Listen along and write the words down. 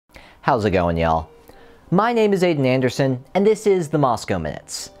How's it going, y'all? My name is Aiden Anderson, and this is the Moscow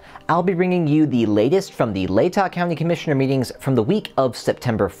Minutes. I'll be bringing you the latest from the Latah County Commissioner meetings from the week of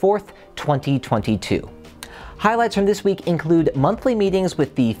September 4th, 2022. Highlights from this week include monthly meetings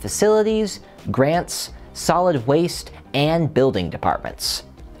with the facilities, grants, solid waste, and building departments.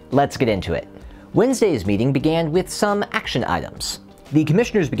 Let's get into it. Wednesday's meeting began with some action items. The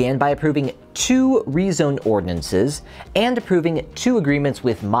commissioners began by approving 2 rezone ordinances and approving 2 agreements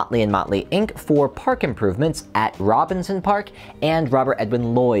with Motley & Motley Inc. for park improvements at Robinson Park and Robert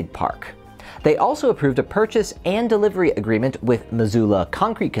Edwin Lloyd Park. They also approved a purchase and delivery agreement with Missoula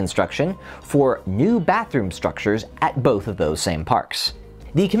Concrete Construction for new bathroom structures at both of those same parks.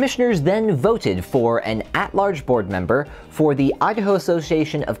 The commissioners then voted for an at-large board member for the Idaho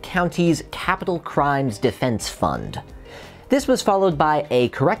Association of Counties Capital Crimes Defense Fund. This was followed by a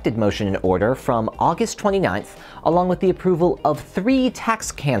corrected motion in order from August 29th, along with the approval of 3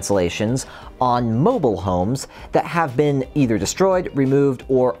 tax cancellations on mobile homes that have been either destroyed, removed,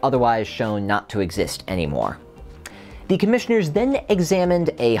 or otherwise shown not to exist anymore. The commissioners then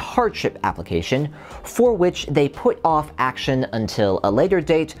examined a hardship application for which they put off action until a later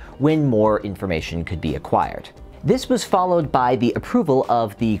date when more information could be acquired. This was followed by the approval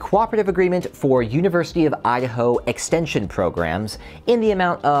of the cooperative agreement for University of Idaho extension programs in the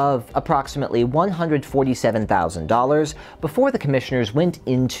amount of approximately $147,000 before the commissioners went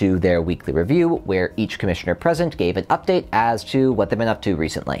into their weekly review, where each commissioner present gave an update as to what they've been up to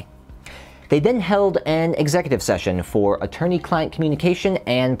recently. They then held an executive session for attorney-client communication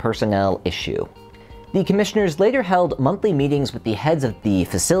and personnel issue. The commissioners later held monthly meetings with the heads of the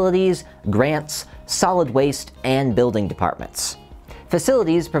facilities, grants, solid waste, and building departments.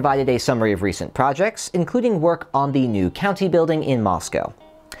 Facilities provided a summary of recent projects, including work on the new county building in Moscow.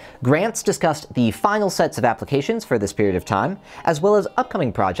 Grants discussed the final sets of applications for this period of time, as well as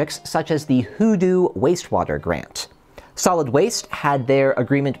upcoming projects such as the Hoodoo wastewater grant. Solid Waste had their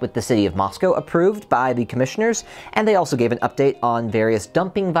agreement with the City of Moscow approved by the commissioners, and they also gave an update on various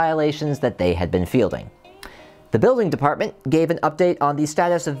dumping violations that they had been fielding. The Building Department gave an update on the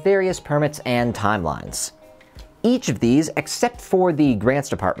status of various permits and timelines. Each of these, except for the Grants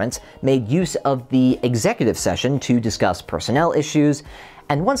Department, made use of the executive session to discuss personnel issues,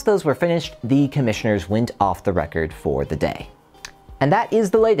 and once those were finished, the commissioners went off the record for the day. And that is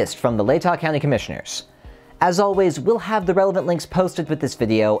the latest from the Latah County Commissioners. As always, we'll have the relevant links posted with this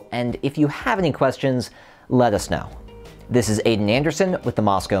video, and if you have any questions, let us know. This is Aiden Anderson with the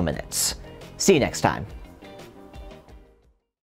Moscow Minutes. See you next time.